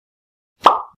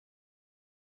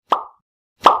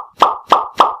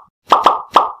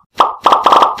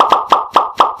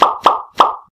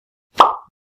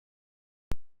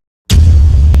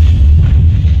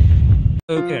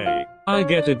Okay, I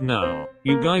get it now.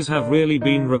 You guys have really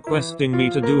been requesting me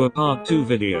to do a part 2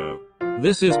 video.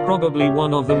 This is probably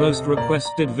one of the most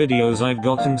requested videos I've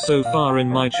gotten so far in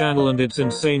my channel, and it's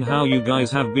insane how you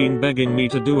guys have been begging me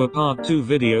to do a part 2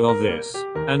 video of this.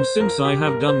 And since I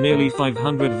have done nearly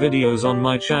 500 videos on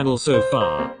my channel so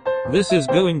far, this is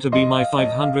going to be my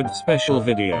 500th special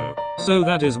video. So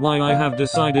that is why I have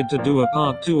decided to do a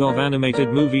part 2 of animated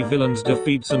movie villains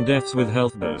defeats and deaths with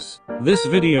healthbars. This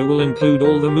video will include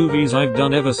all the movies I've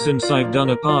done ever since I've done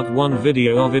a part 1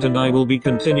 video of it, and I will be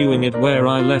continuing it where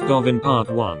I left off in part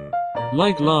 1.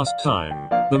 Like last time,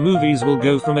 the movies will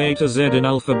go from A to Z in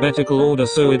alphabetical order,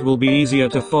 so it will be easier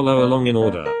to follow along in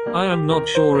order. I am not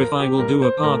sure if I will do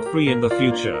a part 3 in the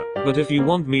future, but if you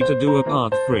want me to do a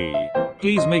part 3,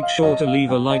 please make sure to leave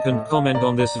a like and comment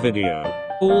on this video.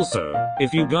 Also,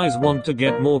 if you guys want to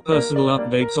get more personal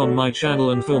updates on my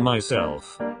channel and for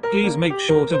myself, please make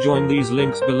sure to join these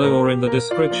links below or in the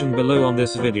description below on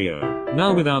this video.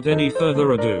 Now without any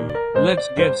further ado, let's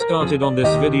get started on this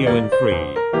video in 3,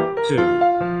 2,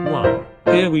 1,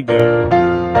 here we go.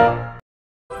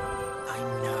 I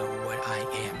know what I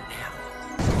am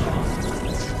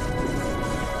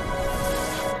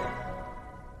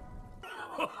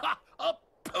now. A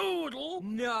poodle?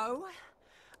 No,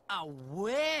 a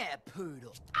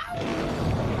were-poodle.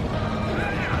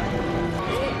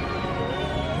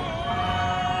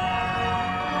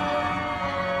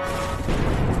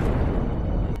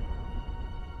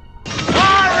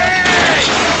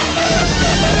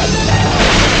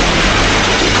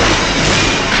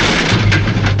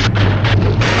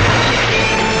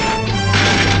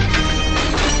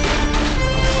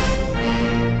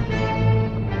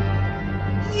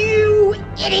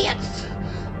 Idiots!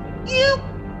 You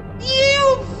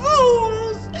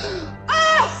fools!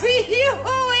 Oh, you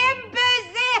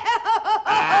imbeciles!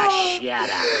 Shut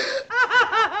up.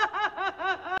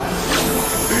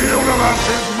 The universe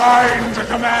is mine to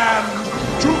command,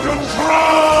 to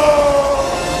control!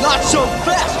 Not so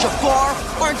fast, Jafar!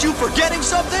 Aren't you forgetting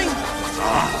something?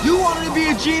 You wanted to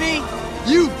be a genie?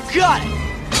 You got it!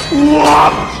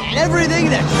 What? And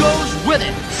everything that goes with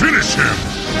it! Finish him!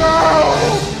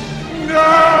 No! No!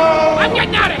 I'm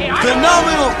getting out of here!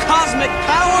 Phenomenal cosmic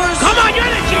powers! Come on, you're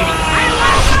the genie!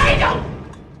 I don't!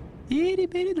 Itty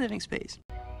bitty living space.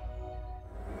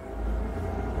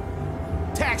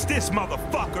 Tax this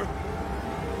motherfucker!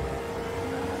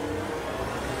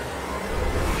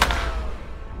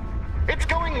 It's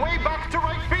going way back to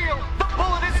right field! The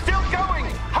bullet is still going!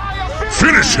 High up in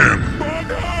Finish him!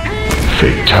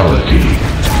 Fatality.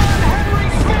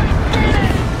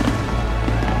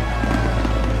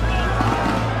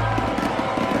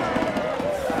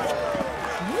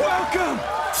 Welcome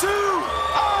to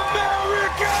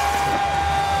America!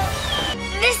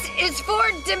 This is for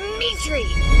Dimitri.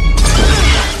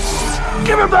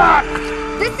 Give it back!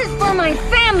 This is for my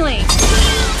family.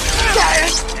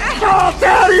 I'll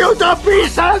tear you to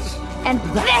pieces! And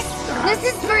this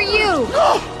is for you.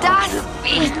 Das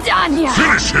Vidania.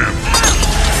 Finish him!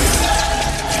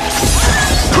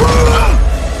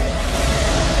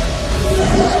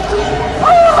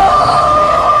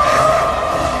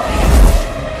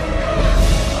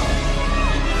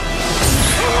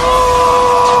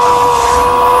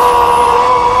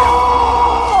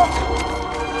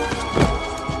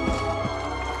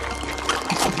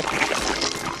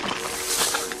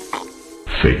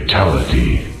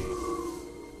 Fatality.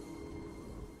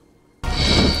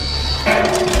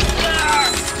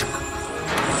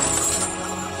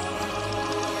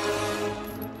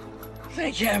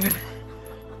 Thank heaven.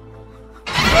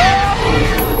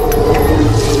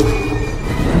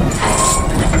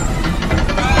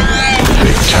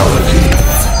 Fatality.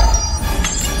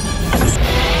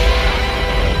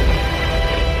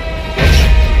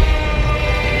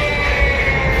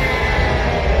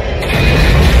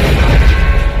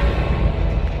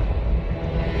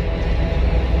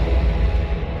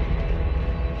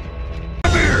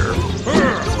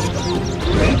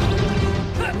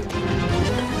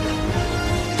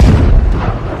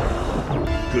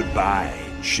 Goodbye,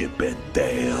 Chip and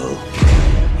Dale.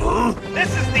 This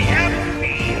is the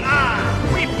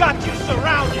FBI! We've got you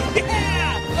surrounded!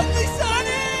 Yeah! Ugly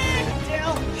Sonic!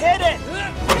 Dale, hit it!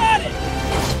 Got it!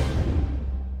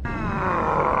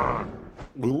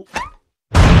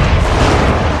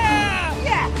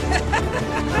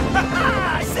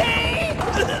 See?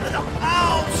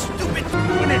 Oh, stupid!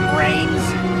 When it rains,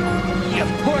 you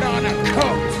put on a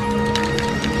coat!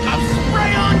 I'll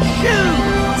spray on shoes!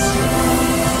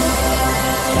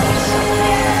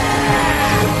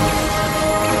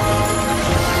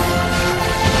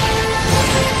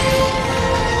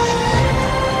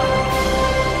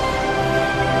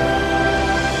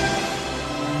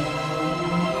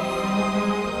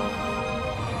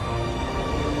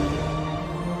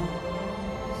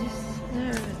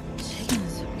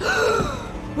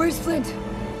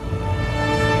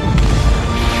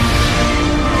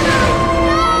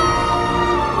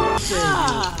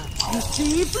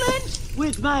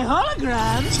 With my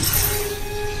hologram?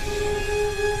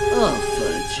 Oh,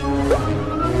 fudge.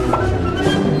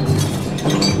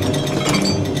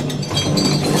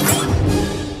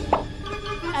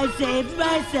 I saved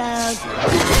myself.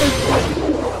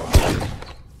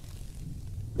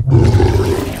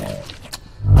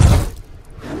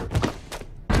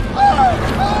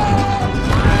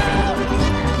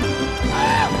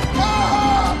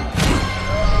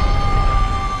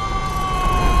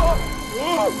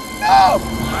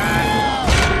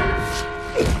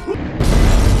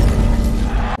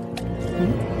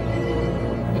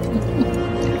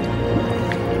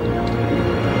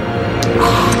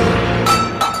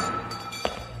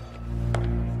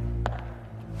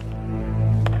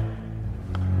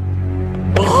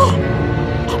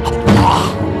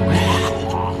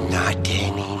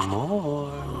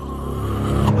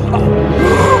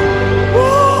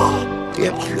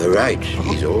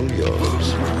 He's all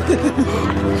yours.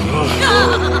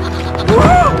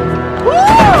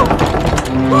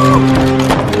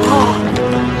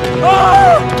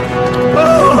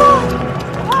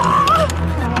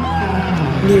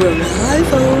 New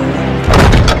arrival.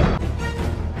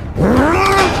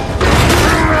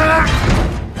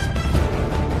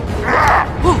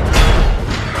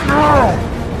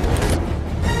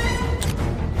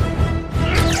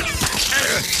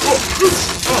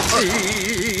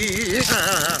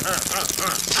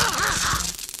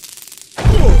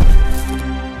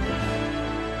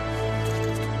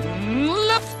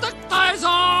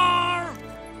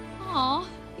 Aw,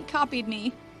 he copied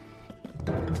me.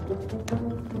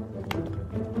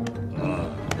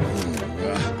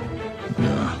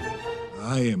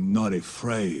 I am not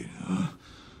afraid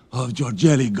of your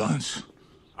jelly guns.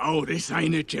 Oh, this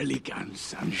ain't a jelly gun,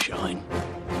 sunshine.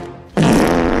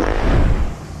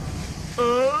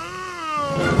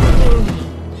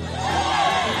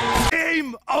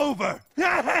 Game over!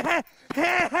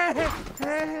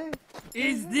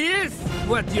 Is this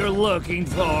what you're looking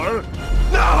for?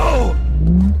 No!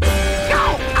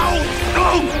 No! Ow!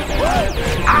 No!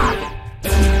 Ah!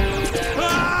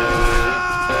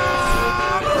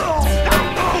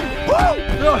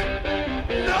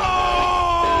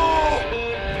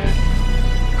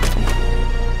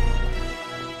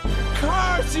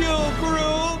 Curse you,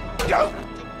 Cruz!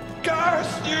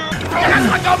 Curse you!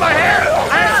 Let go of my hair!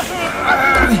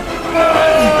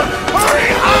 Hurry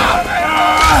up!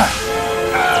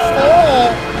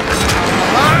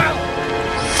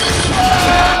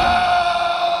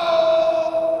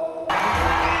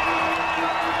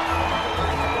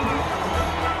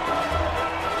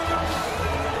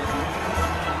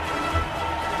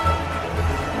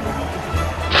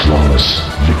 Flawless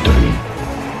victory.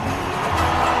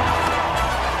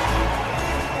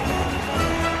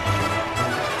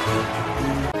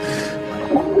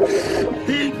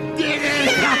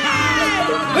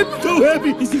 I'm so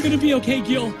happy! Is he gonna be okay,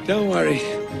 Gil? Don't worry.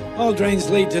 All drains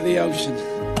lead to the ocean.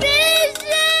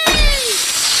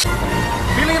 Business!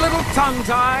 Feeling a little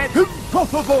tongue-tied?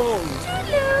 Impossible!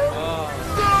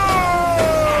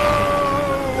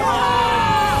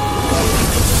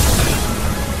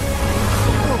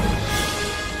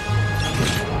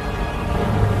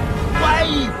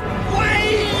 Wave!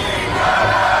 Wave!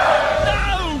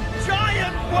 No!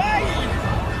 Giant wave!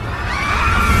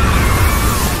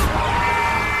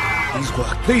 Please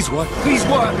work. Please work. Please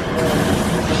work.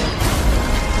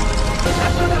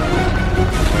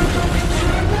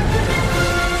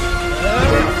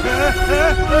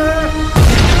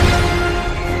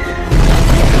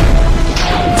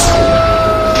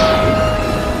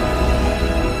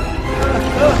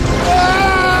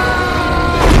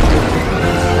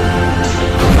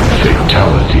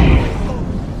 Fatality.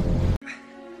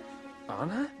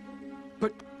 Anna?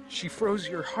 But she froze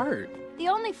your heart. The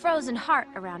only frozen heart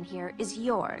around here is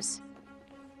yours.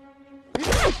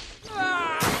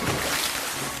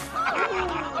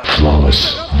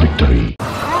 Flawless victory.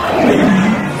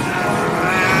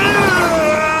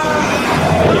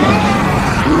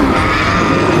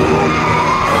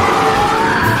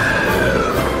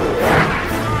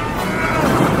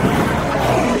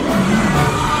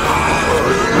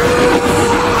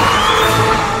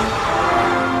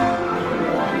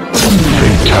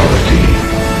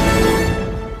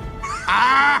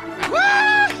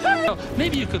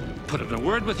 Maybe you could put in a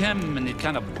word with him and he'd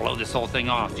kind of blow this whole thing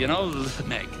off, you know?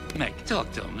 Meg,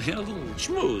 talk to him, you know, a little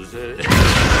schmooze.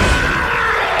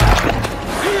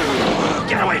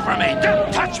 Get away from me!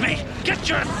 Don't touch me! Get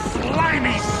your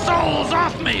slimy souls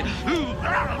off me!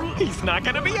 He's not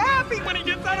gonna be happy when he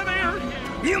gets out of there!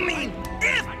 You mean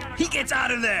if he gets out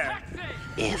of there?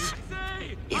 If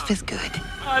is good.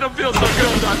 I don't feel so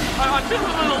good. I feel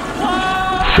a little...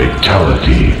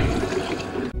 Fatality.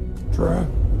 Drac?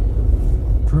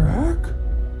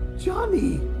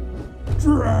 Johnny!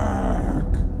 Drac!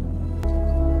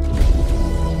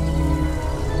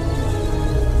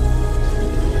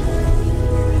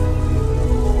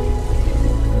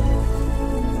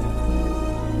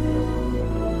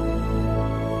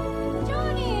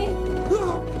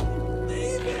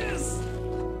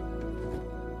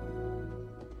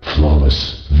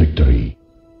 Flawless victory.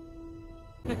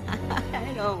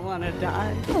 I don't want to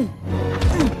die.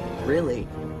 Really?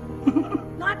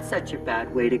 Not such a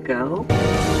bad way to go.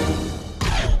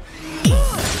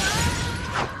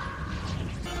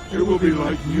 It will be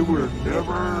like you were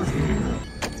never here.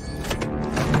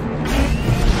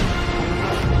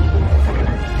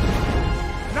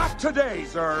 Not today,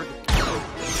 Zerg.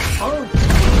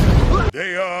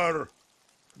 They are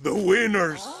the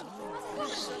winners.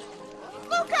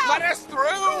 Look out! Let us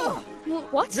through!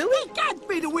 What? We can't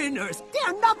be the winners!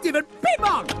 They're not even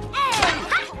people!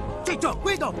 Hey! Tito,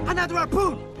 Guido, another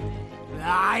harpoon!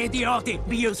 Ah, idiotic!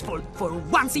 Be useful for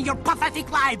once in your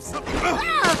pathetic lives!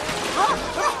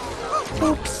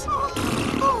 Oops!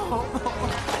 No,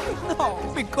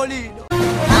 Piccolino!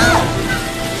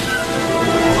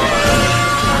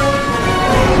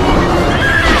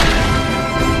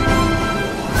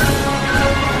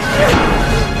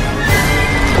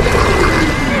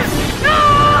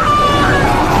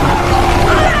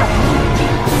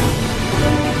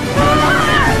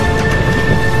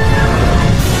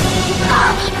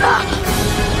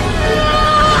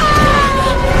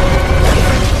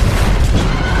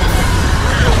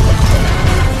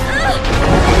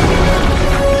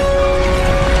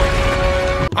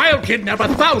 I'll kidnap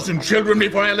 1,000 children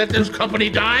before I let this company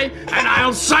die, and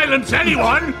I'll silence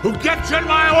anyone who gets in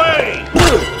my way!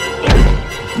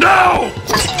 No!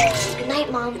 Good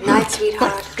night, Mom. Good night,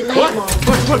 sweetheart. Good night, What? Mom.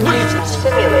 What?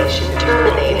 Simulation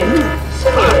terminated.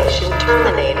 Simulation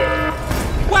terminated.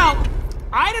 Well,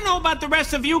 I don't know about the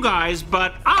rest of you guys,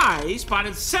 but I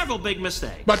spotted several big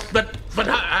mistakes. But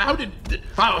how did... You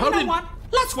know what?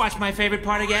 Let's watch my favorite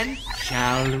part again,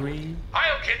 shall we?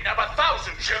 I'll kidnap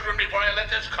 1,000 children before I let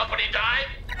this company die.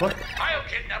 What? I'll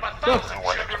kidnap 1,000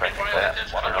 children before I let this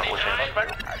company die.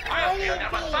 I'll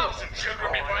kidnap 1,000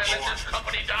 children before I let this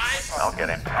company die. I'll get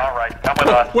him. All right, come with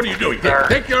us. What are you doing?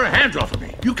 Take your hands off of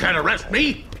me. You can't arrest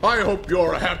me. I hope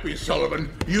you're happy, Sullivan.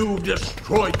 You've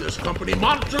destroyed this company.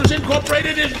 Monsters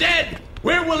Incorporated is dead.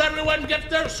 Where will everyone get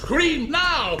their scream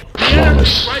now? The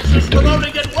energy crisis will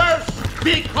only get worse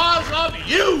because of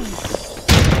you.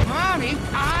 Mommy,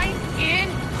 I'm in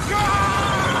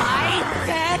charge! I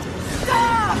said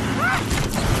stop!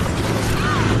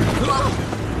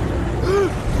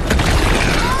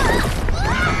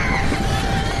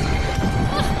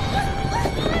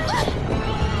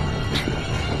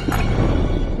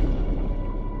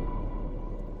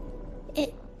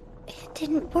 It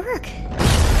didn't work.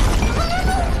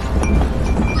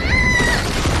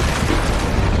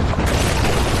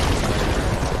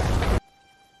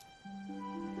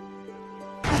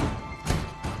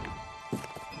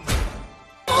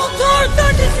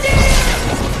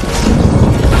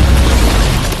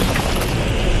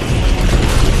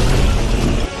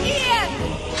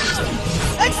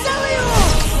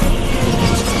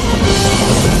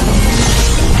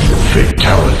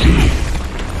 Fatality.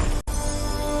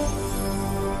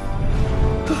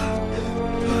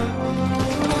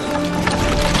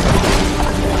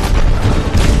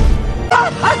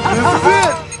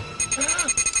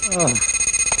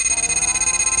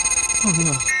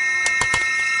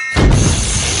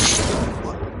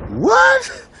 What?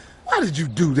 Why did you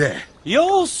do that?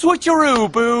 You'll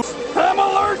switcheroo, boo. I'm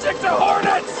allergic to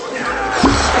hornets.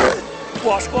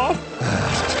 Washcloth.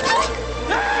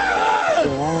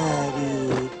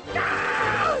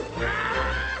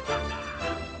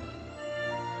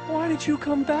 Why did you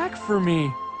come back for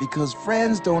me? Because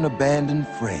friends don't abandon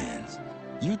friends.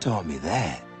 You taught me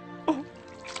that. Oh,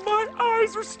 my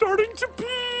eyes are starting to pee.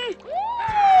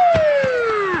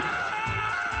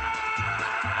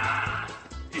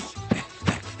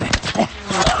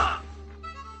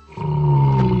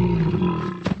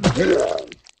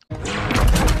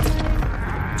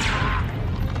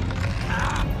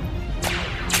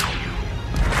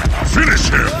 Finish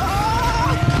him!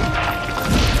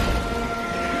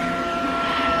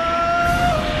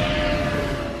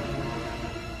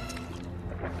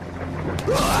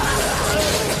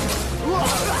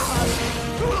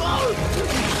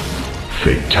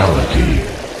 Fatality.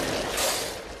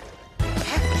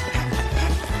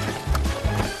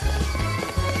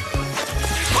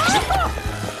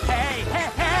 Hey!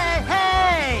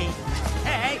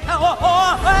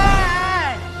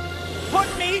 Put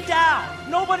me down!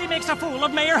 Nobody makes a fool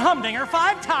of Mayor Humdinger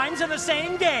 5 times in the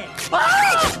same game.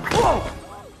 Ah!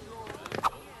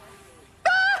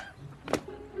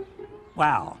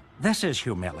 Wow, this is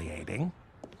humiliating.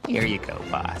 Here you go,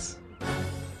 boss.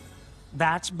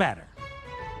 That's better.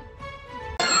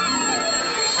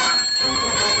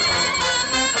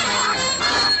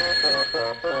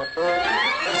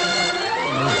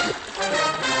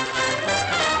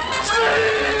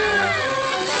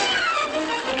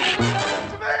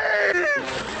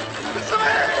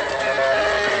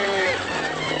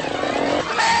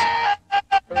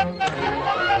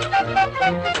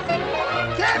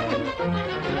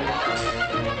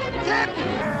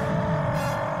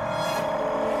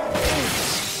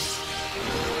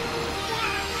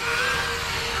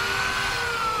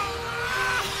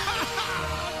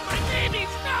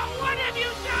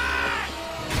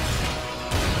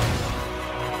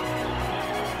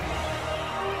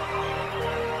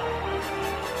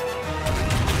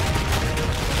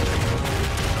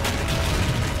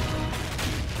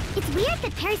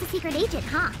 Harry's a secret agent,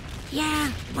 huh?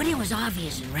 Yeah, but it was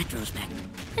obvious in retrospect.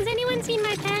 Has anyone seen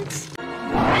my pants?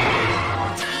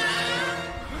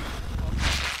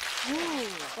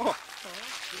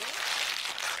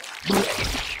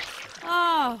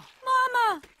 Oh,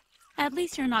 Mama! At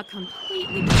least you're not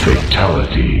completely...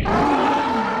 Fatality.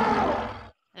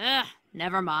 Ugh,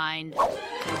 never mind. You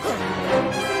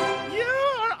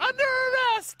are under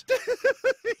arrest!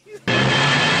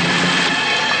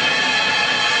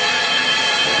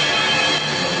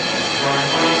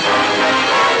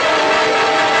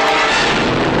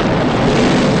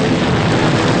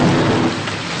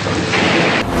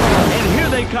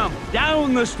 Come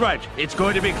down the stretch. It's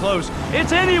going to be close.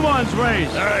 It's anyone's race.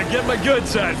 All right, get my good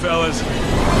side, fellas.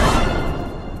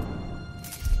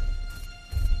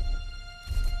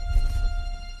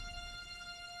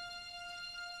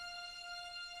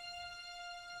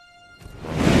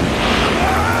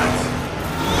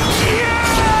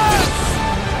 Yes!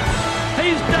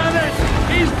 He's done it!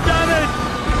 He's done it!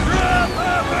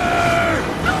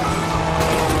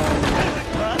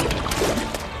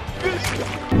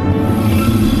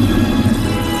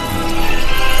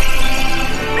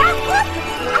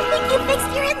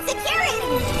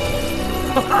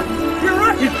 You're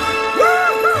right!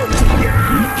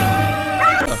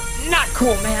 Not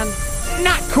cool, man.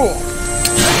 Not cool.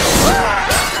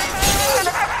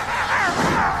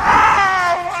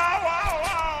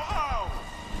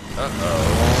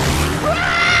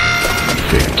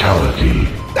 Fatality.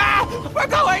 Ah, we're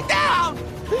going down!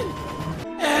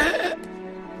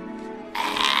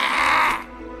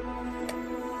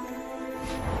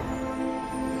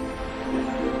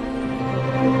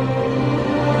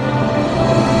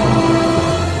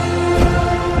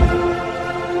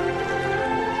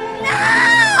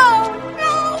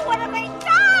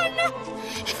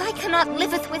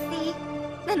 Liveth with thee,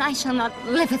 then I shall not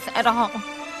liveth at all.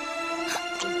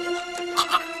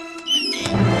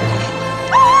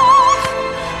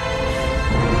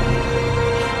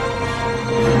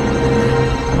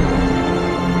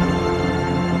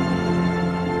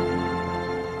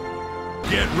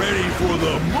 Get ready for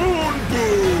the moon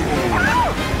boom!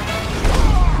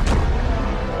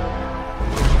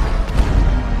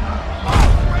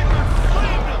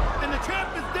 And the champ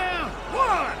is down!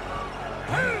 1,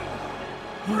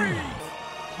 2, 3,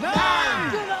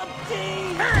 9! Get up,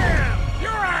 team! Bam!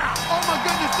 You're out! Oh my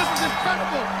goodness, this is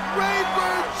incredible!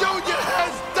 Rainbird Jr.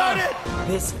 has done it!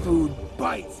 This food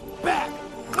bites back!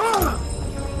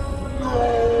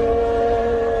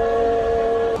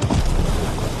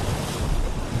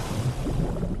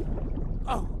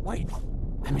 Oh, wait.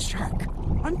 I'm a shark.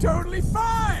 I'm totally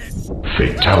fine!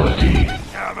 Fatality.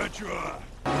 Amateur!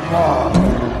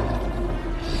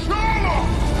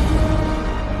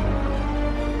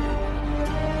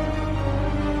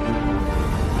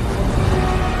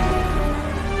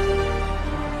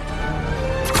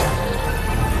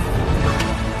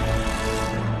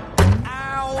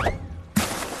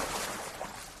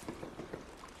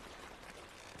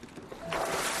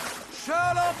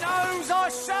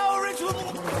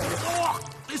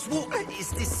 This water is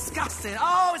disgusting.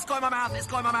 Oh, it's got in my mouth. It's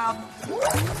got in my mouth.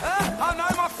 Oh no,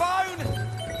 my phone.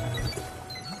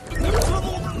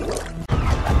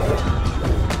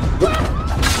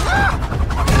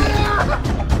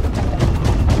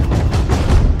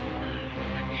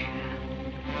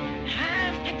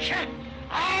 Have to check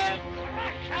all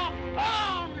crush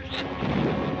bones!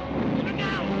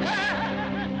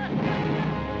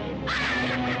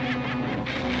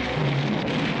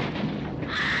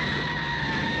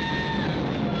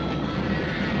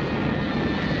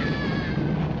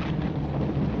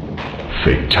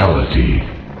 Fatality.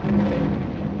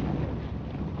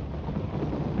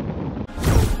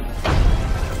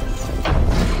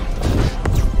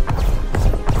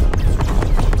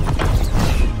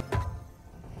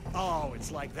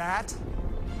 like that.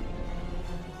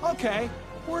 Okay,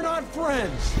 we're not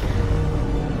friends.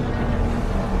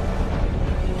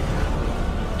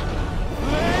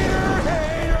 Later,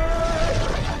 hater!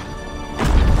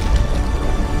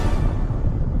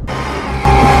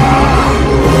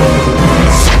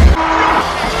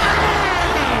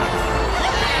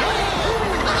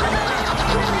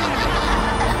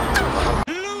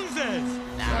 Losers!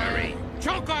 Sorry.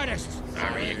 Choke artists!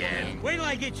 Sorry again. Wait till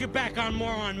I get you back on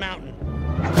Moron Mountain.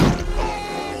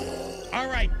 All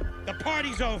right, the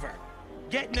party's over.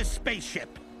 Get in the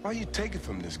spaceship. Why you take it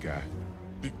from this guy?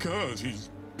 Because he's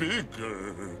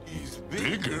bigger. He's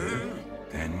bigger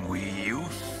than we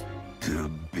used to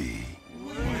be.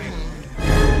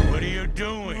 What are you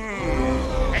doing?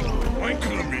 Hey, wait.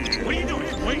 What are you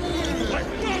doing? Wait.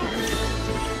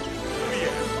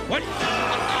 What? What?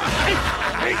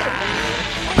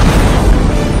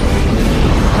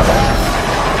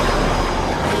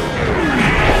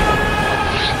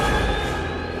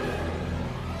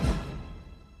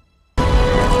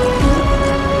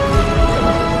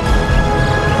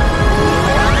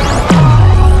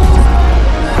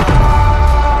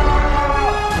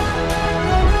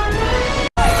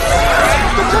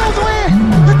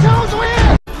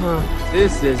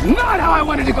 This is not how I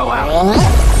wanted to go out! No.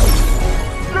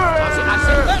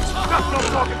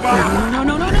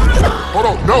 Hold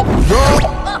on, no!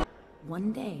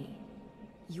 One day,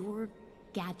 your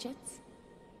gadgets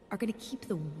are gonna keep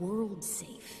the world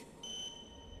safe.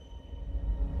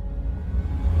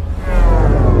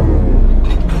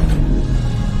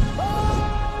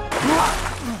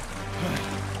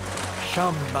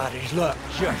 Somebody's luck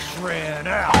just ran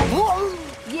out.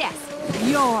 Yes,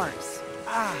 yours.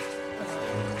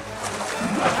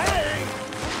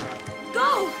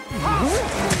 Go!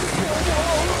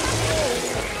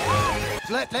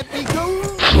 Let me go!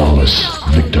 Flawless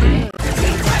victory.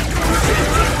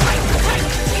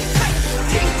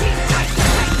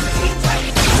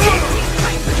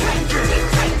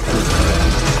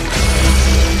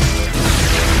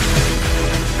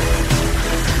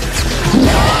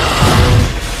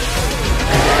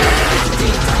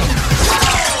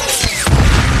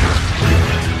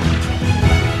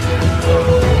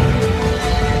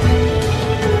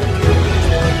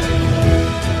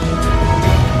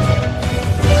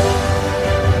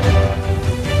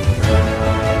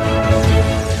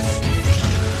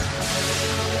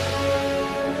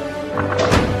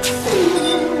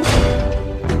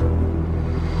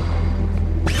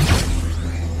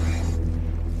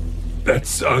 That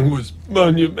song was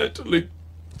monumentally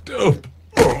dope.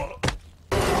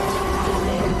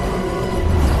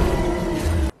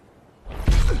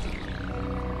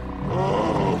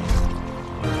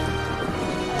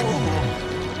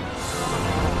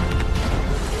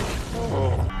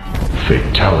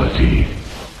 Fatality.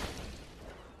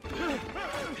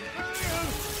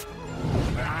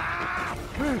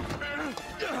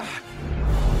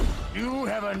 You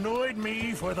have annoyed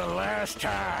me for the last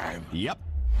time. Yep.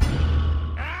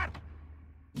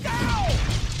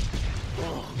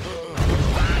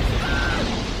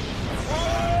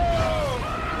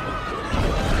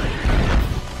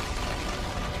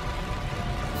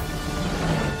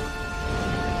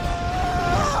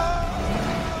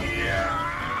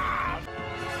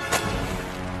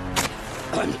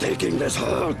 I'm taking this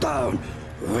whole town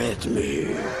with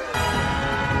me.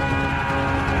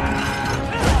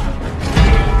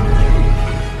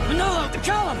 Manolo, the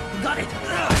column! Got it!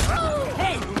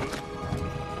 Hey!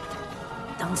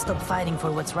 Don't stop fighting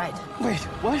for what's right. Wait,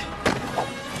 what?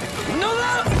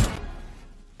 Manolo!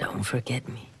 Don't forget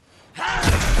me.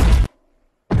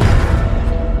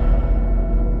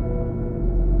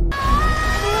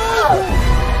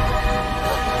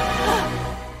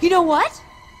 You know what?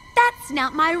 That's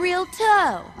not my real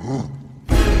toe.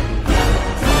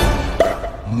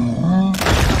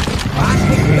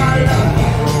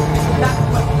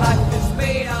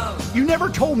 You never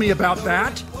told me about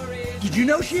that. Did you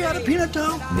know she had a peanut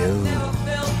toe? No.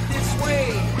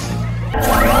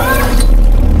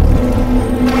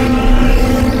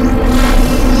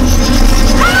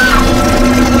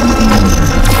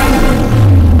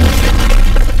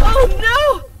 Oh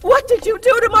no! What did you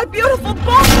do to my beautiful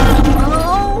boy?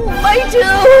 Oh, my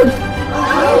dude!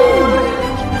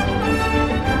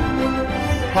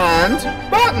 Hand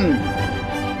button!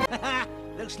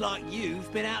 Looks like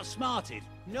you've been outsmarted.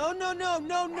 No!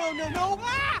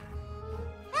 Ah!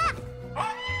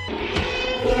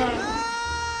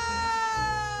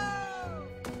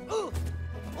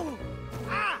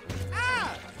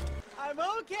 I'm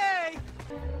okay!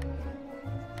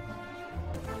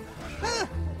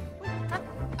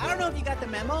 I don't know if you got the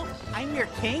memo. I'm your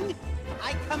king.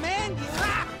 I command you.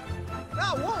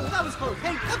 Oh, whoa, that was close.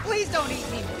 Hey, please don't eat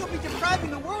me. You'll be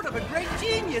depriving the world of a great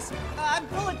genius. I'm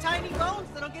full of tiny bones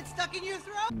that'll get stuck in your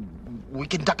throat. We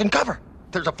can duck and cover.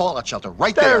 There's a fallout shelter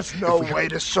right there. There's no way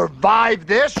to survive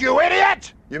this, you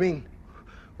idiot! You mean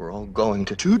we're all going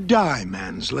to die,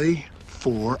 Mansley,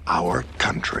 for our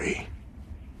country.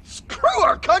 Screw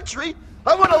our country!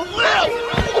 I want to live!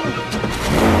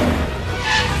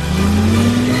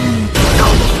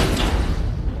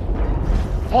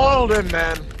 Hold him,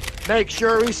 then. Make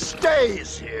sure he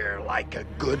stays here like a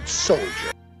good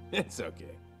soldier. It's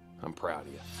okay. I'm proud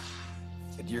of you.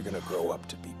 And you're gonna grow up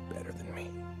to be better than me.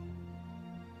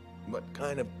 But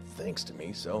kind of thanks to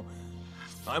me, so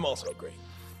I'm also great.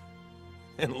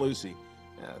 And Lucy,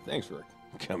 thanks for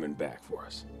coming back for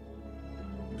us.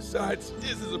 Besides,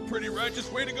 this is a pretty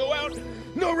righteous way to go out.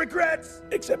 No regrets!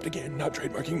 Except again, not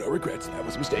trademarking no regrets. That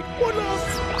was a mistake. One love!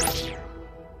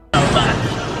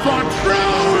 For true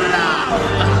love!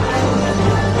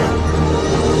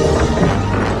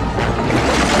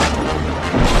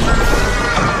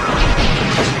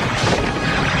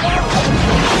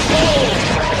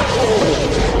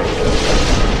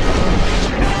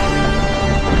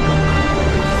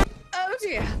 Oh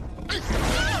dear.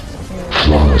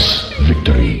 Flawless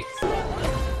victory.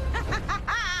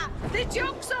 The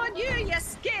joke's on you, you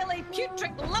scaly,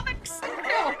 putrid lummox.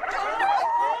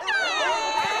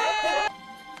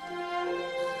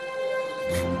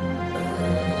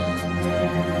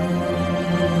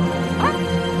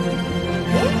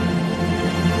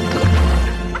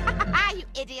 You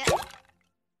idiot. Not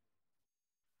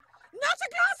a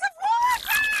glass of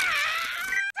water!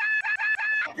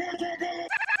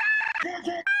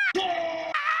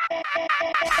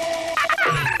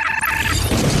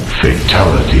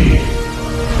 Fatality.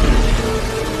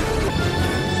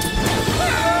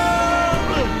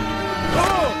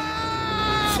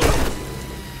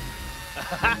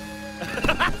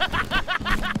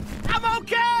 I'm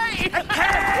okay!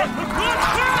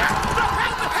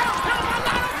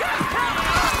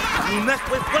 You mess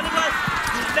with one of us,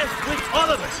 you mess with all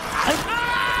of us.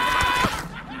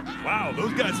 Wow,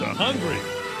 those guys are hungry.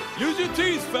 Use your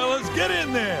teeth, fellas. Get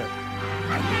in there.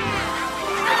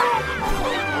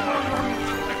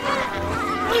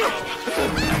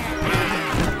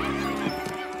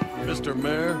 Mr.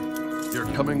 Mayor,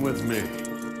 you're coming with me.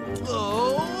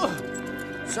 Oh!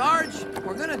 Sarge,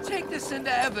 we're gonna take this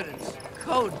into evidence.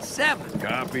 Code 7.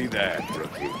 Copy that,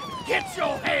 rookie. Get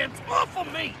your hands off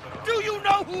of me! Do you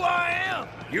know who I am?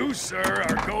 You, sir,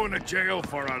 are going to jail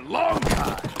for a long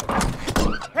time.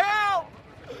 Help!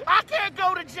 I can't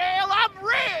go to jail. I'm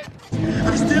rich.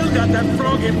 I still got that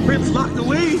frog and Prince locked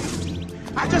away.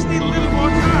 I just need a little more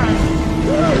time.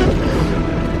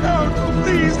 No,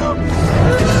 please don't.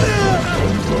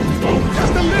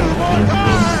 Just a little more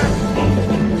time.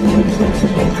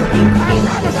 I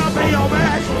promise I'll pay your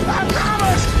back. I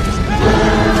promise.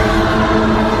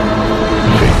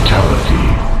 Fatality.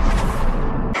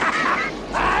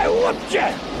 I whooped you.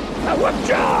 I whooped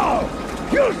you all.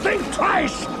 You'll think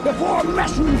twice before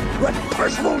messing with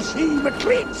Percival C.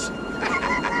 McLeets.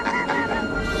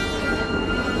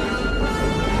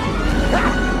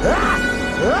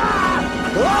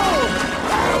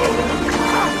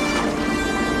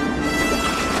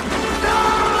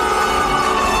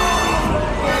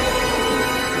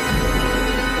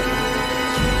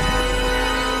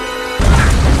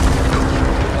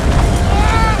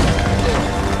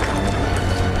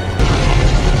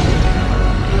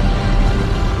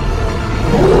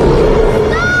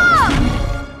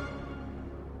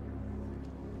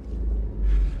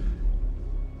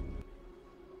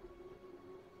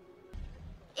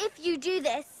 If you do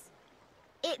this,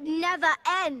 it never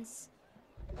ends.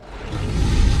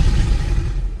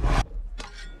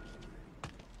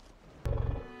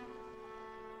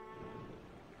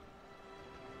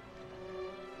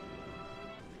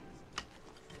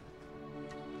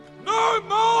 No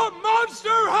more monster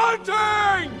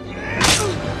hunting!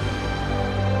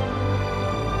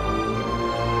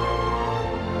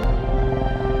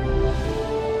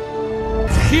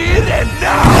 Here and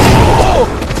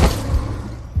now!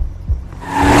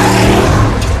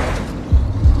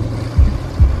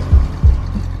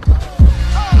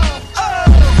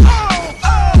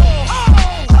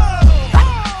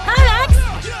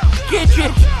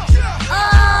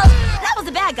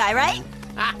 Guy, right?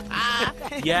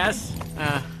 Yes.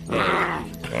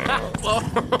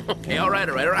 Okay, all right.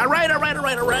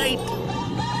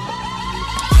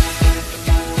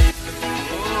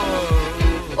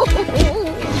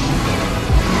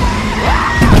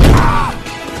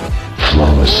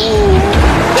 Flawless.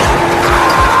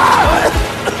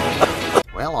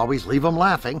 Well, always leave them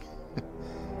laughing.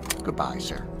 Goodbye,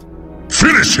 sir.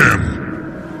 Finish him!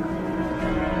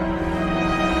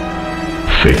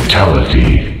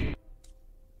 Fatality.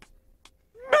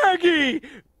 Maggie!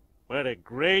 What a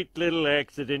great little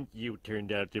accident you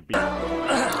turned out to be.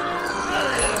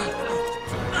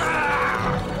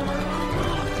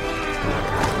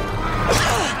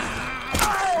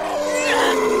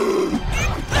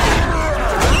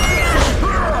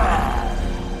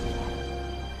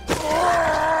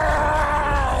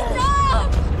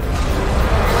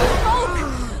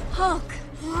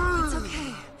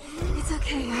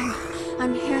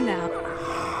 I'm here now.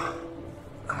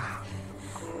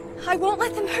 I won't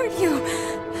let them hurt you.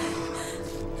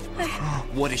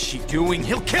 What is she doing?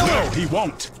 He'll kill her! No, he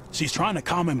won't. She's trying to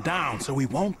calm him down so he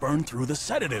won't burn through the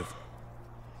sedative.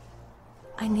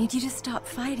 I need you to stop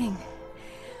fighting.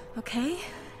 Okay?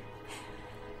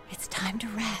 It's time to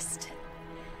rest.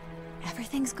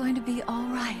 Everything's going to be all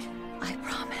right. I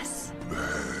promise.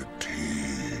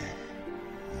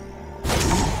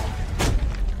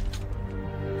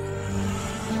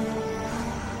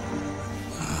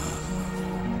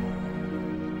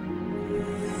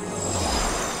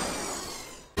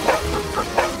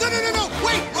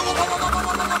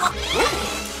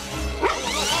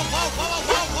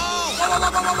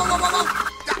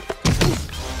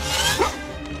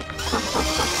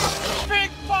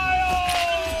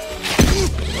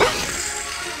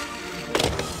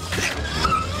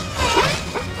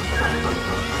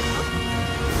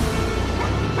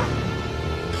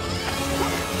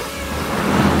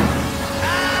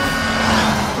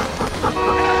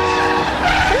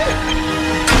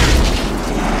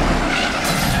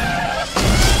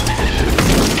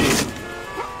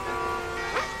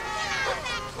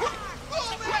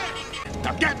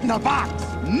 The box!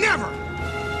 Never!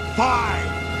 Fine!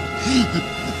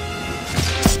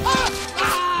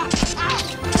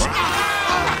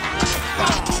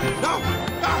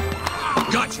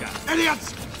 Gotcha!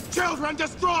 Idiots! Children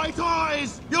destroy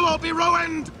toys! You'll all be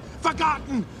ruined!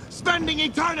 Forgotten! Spending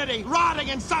eternity rotting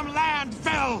in some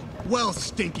landfill! Well,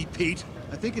 Stinky Pete,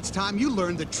 I think it's time you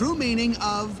learned the true meaning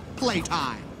of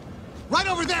playtime. Right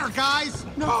over there, guys!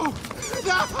 No!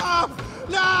 No!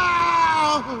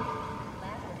 No!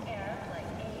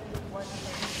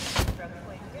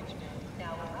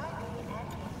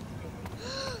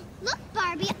 Look,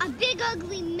 Barbie, a big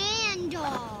ugly man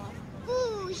doll.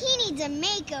 Ooh, he needs a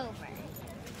makeover.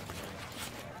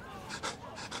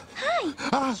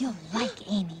 Hi. You'll like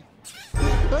Amy.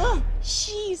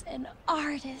 She's an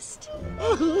artist.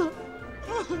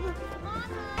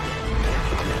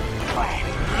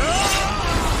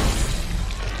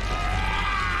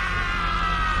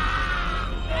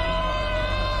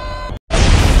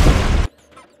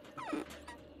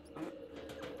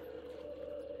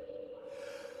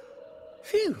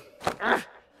 Phew.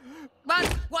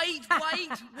 But wait.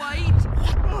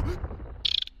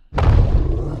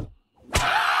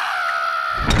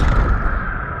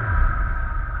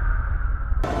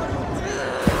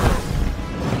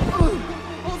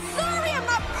 Well, sorry I'm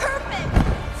not perfect.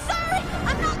 Sorry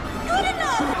I'm not good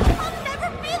enough. I'll never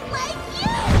be like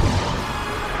you.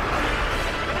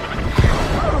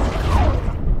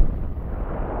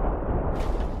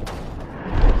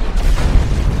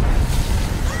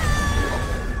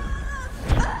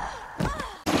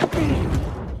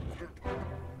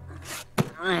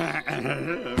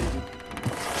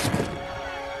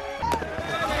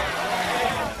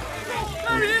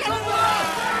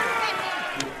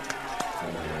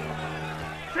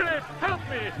 Philip, help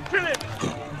me! Philip!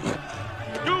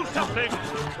 Do something!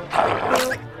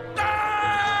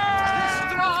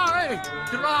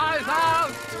 Drive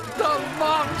out the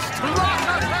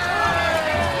monstrosity!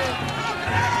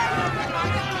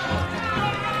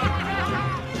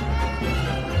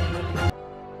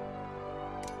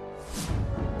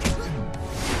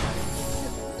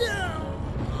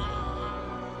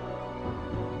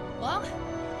 Long?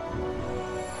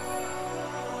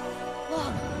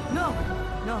 Long,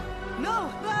 no!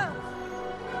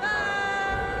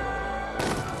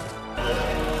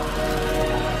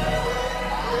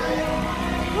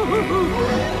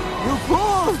 You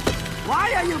fool! Why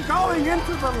are you going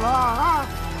into the law?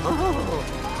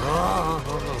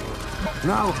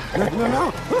 No!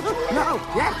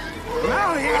 Yes!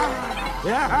 No,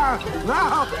 yeah!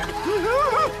 No!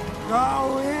 Go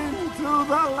into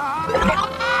the law!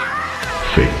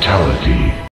 Fatality.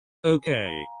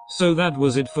 Okay, so that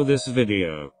was it for this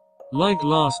video. Like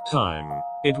last time,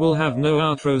 it will have no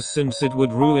outro since it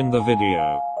would ruin the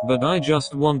video, but I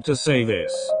just want to say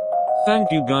this.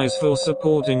 Thank you guys for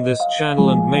supporting this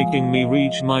channel and making me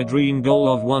reach my dream goal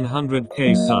of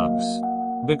 100k subs.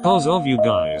 Because of you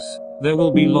guys, There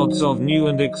will be lots of new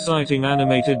and exciting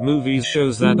animated movies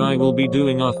shows that I will be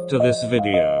doing after this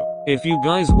video. If you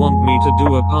guys want me to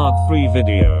do a part 3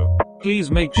 video, please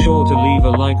make sure to leave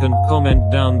a like and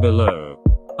comment down below.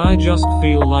 I just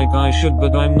feel like I should,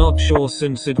 but I'm not sure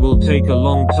since it will take a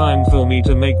long time for me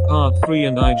to make part 3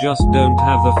 and I just don't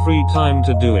have the free time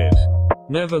to do it.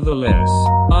 Nevertheless,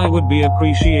 I would be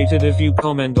appreciated if you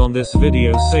comment on this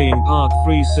video saying part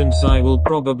 3 since I will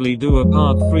probably do a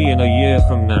part 3 in a year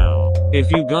from now. If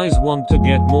you guys want to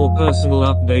get more personal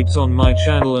updates on my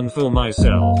channel and for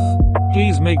myself,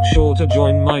 please make sure to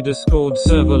join my Discord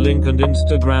server link and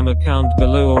Instagram account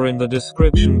below or in the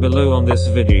description below on this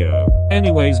video.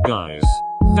 Anyways guys,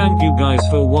 thank you guys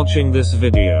for watching this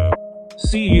video.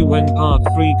 See you when part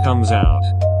 3 comes out.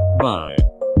 Bye.